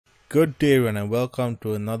Good day everyone and welcome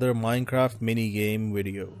to another Minecraft mini game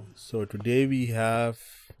video. So today we have,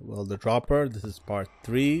 well, the dropper. This is part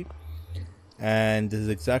 3 and this is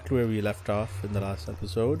exactly where we left off in the last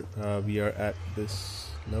episode. We are at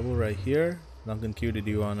this level right here. Lankancutie, do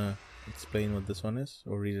you want to explain what this one is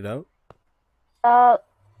or read it out?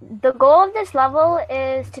 The goal of this level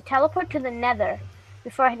is to teleport to the nether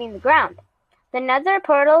before hitting the ground. The nether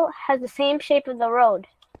portal has the same shape of the road.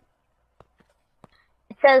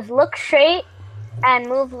 It says look straight and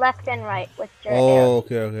move left and right with your arrow.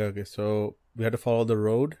 Okay. So we had to follow the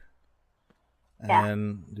road. Yeah.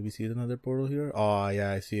 And do we see another portal here? Oh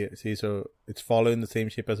yeah, I see it. See, so it's following the same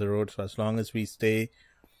shape as the road. So as long as we stay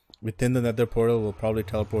within the nether portal, we'll probably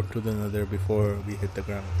teleport to the nether before we hit the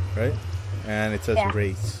ground, right? And it says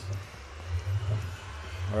race.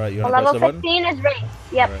 Alright, you want to press the button? Level 15 is race.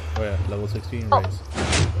 Yep. Right. Oh yeah, level 16 race.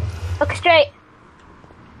 Look straight.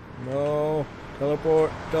 No.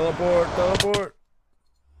 Teleport. I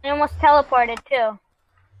almost teleported too.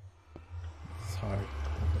 It's hard.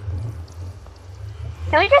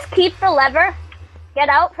 Can we just keep the lever? Get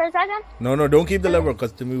out for a second? No, don't keep the lever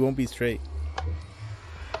because then we won't be straight.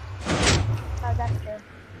 Oh, that's true.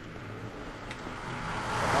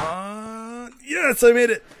 Yes, I made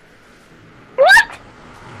it. What?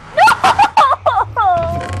 No!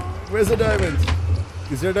 Where's the diamonds?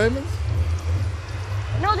 Is there diamonds?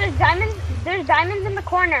 No, there's diamonds. There's diamonds in the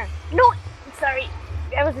corner. No, sorry.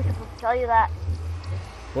 I wasn't supposed to tell you that.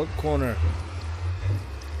 What corner?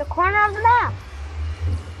 The corner of the map.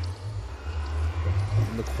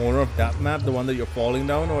 In the corner of that map? The one that you're falling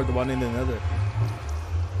down or the one in the nether?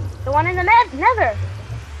 The one in the nether.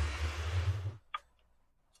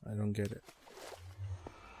 I don't get it.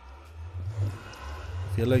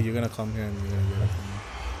 I feel like you're gonna come here and you're gonna get it from me.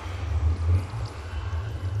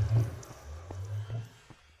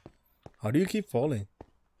 How do you keep falling?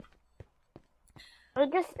 How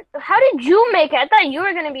did you make it? I thought you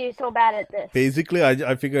were gonna be so bad at this. Basically,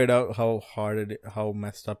 I figured out how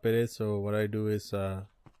messed up it is. So what I do is I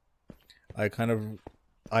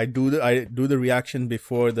do the reaction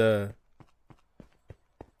before the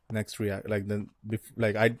next react.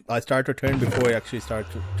 I start to turn before I actually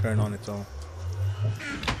start to turn on its own.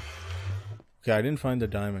 Okay, I didn't find the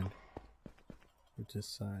diamond, which is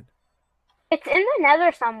sad. It's in the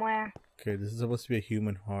nether somewhere. Okay, this is supposed to be a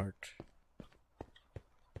human heart.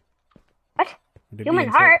 What? Human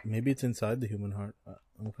heart? Maybe it's inside the human heart.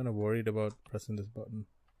 I'm kind of worried about pressing this button.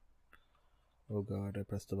 Oh god, I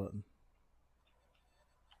pressed the button.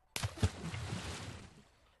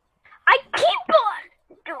 I keep on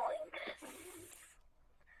doing this.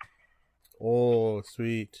 Oh,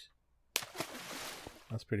 sweet.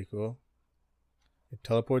 That's pretty cool. It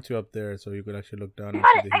teleports you up there so you could actually look down. I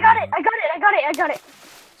got it.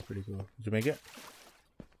 It's pretty cool. Did you make it?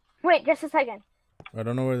 Wait, just a second. I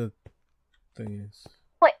don't know where the thing is.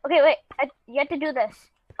 Wait. You have to do this.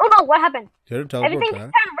 Oh no, what happened? You had to teleport Everything back?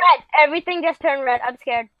 just turned red. Everything just turned red. I'm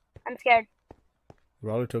scared. You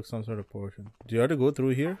probably took some sort of potion. Do you have to go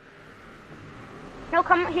through here? No,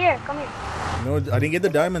 come here. No, I didn't get the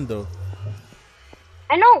diamond though.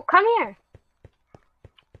 I know, come here.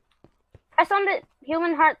 Press on the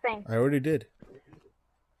human heart thing. I already did.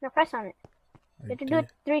 No, press on it. You have to do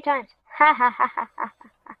it 3 times. Ha ha ha ha ha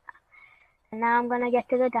ha. And now I'm gonna get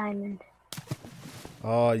to the diamond.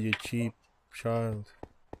 Oh, you cheap child.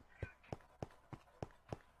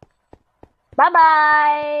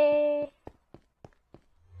 Bye-bye.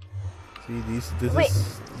 See, these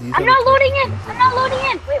I'm not loading in.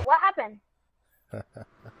 Wait, what happened? What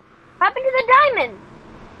happened to the diamond?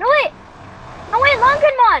 No, wait,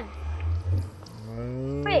 lankanmon.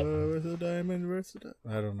 Wait. Where's the diamond?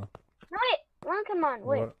 I don't know. No, wait, lankanmon.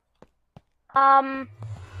 Wait. What?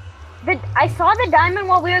 I saw the diamond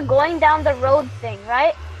while we were going down the road thing,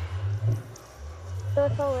 right? So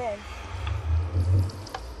it's so weird.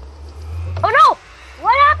 Oh no!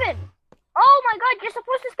 What happened? Oh my god, you're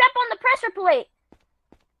supposed to step on the pressure plate.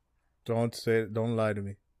 Don't lie to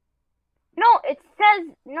me.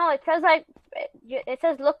 It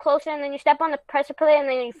says look closer, and then you step on the pressure plate, and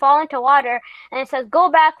then you fall into water, and it says go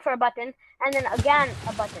back for a button, and then again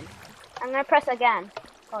a button. I'm gonna press again.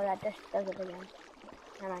 Oh, that just does it again.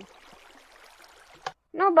 Never mind.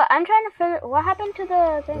 No, but I'm trying to figure what happened to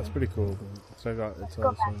the thing. That's pretty cool. It's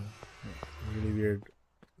also really weird.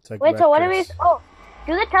 It's like wait, so what do we? Oh,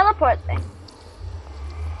 do the teleport thing.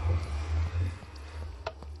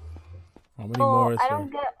 How many more is I there?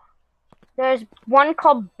 don't get. There's one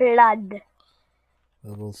called blood.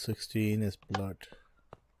 Level 16 is blood.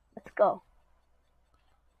 Let's go.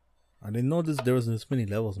 I didn't know there was this many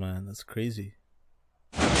levels, man. That's crazy.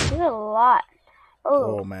 There's a lot.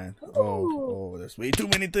 Oh man. Oh, there's way too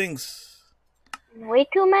many things. Way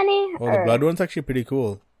too many? Oh, the blood one's actually pretty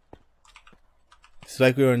cool. It's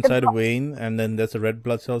like we were inside a vein, and then there's the red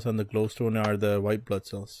blood cells, and the glowstone are the white blood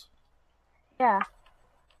cells. Yeah.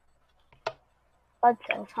 Blood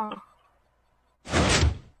cells, huh?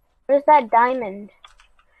 Where's that diamond?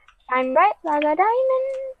 Shine bright like a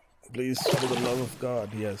diamond. Please, for the love of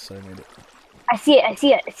God. Yes, I made it. I see it, I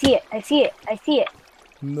see it, I see it, I see it, I see it.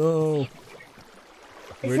 No.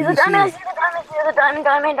 I Where see do the you see diamond, I it? see the diamond,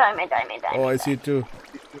 I see the diamond, diamond. Oh, I see it too.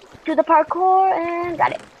 To the parkour and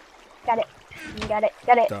got it. Got it. Got it,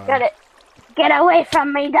 got it, Done. got it. Get away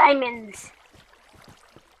from my diamonds.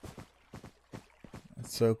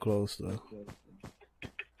 It's so close though.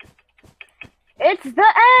 It's the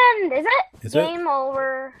end, is it? Is it? Game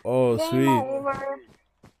over. Oh, Game sweet. over.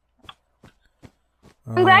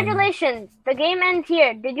 Congratulations. The game ends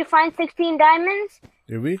here. Did you find 16 diamonds?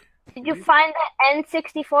 Did we? Did you find the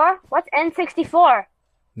N64? What's N64?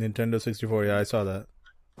 Nintendo 64. Yeah, I saw that.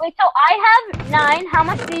 Wait, so I have 9. How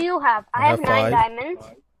much do you have? I have 9 5. diamonds.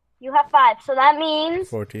 You have 5. So that means...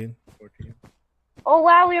 14. Oh,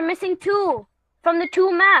 wow, we're missing 2 from the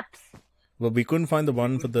 2 maps. Well, we couldn't find the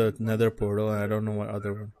one for the nether portal, and I don't know what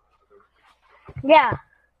other one. Yeah.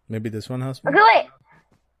 Maybe this one has one? Okay, wait.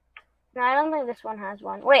 No, I don't think this one has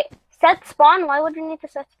one. Wait, set spawn? Why would you need to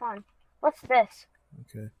set spawn? What's this?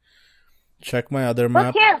 Okay. Check my other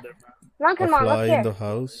map. Look here. A Lankanmon, fly look here. in the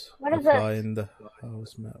house. What is a fly this? in the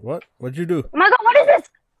house map. What? What'd you do? Oh my god, what is this?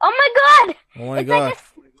 Oh my god! Oh my It's god. like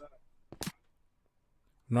a...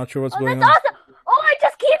 Not sure what's Oh, going that's on. awesome! Oh, it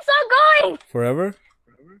just keeps on going! Forever?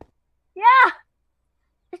 Yeah!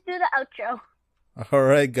 Let's do the outro.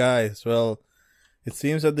 Alright, guys. Well, it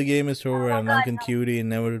seems that the game is over, Oh and my God, lankancutie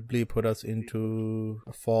inevitably put us into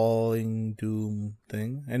a falling doom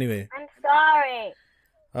thing. Anyway. I'm sorry.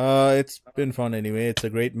 It's been fun anyway. It's a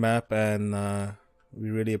great map, and we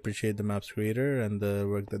really appreciate the map's creator and the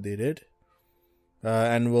work that they did.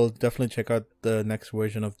 And we'll definitely check out the next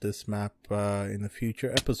version of this map in a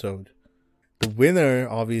future episode. The winner,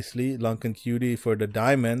 obviously, lankancutie for the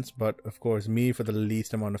diamonds, but of course me for the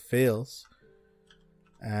least amount of fails.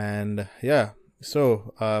 And yeah,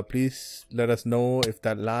 so please let us know if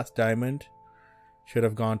that last diamond should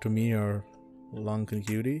have gone to me or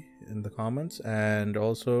lankancutie in the comments, and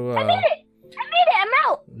also I made it! I'm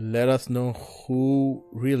out! let us know who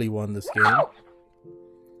really won this game.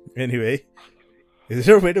 Anyway, is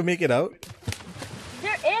there a way to make it out?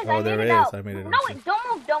 There is, Oh, I there made is. it out. I made it No, out. wait,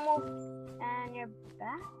 don't move. And you're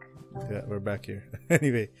back? Yeah, we're back here.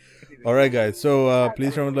 Anyway, alright guys, so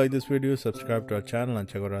please remember to like this video, subscribe to our channel, and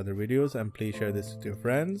check out our other videos, and please share this with your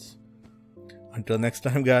friends. Until next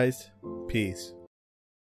time guys, peace.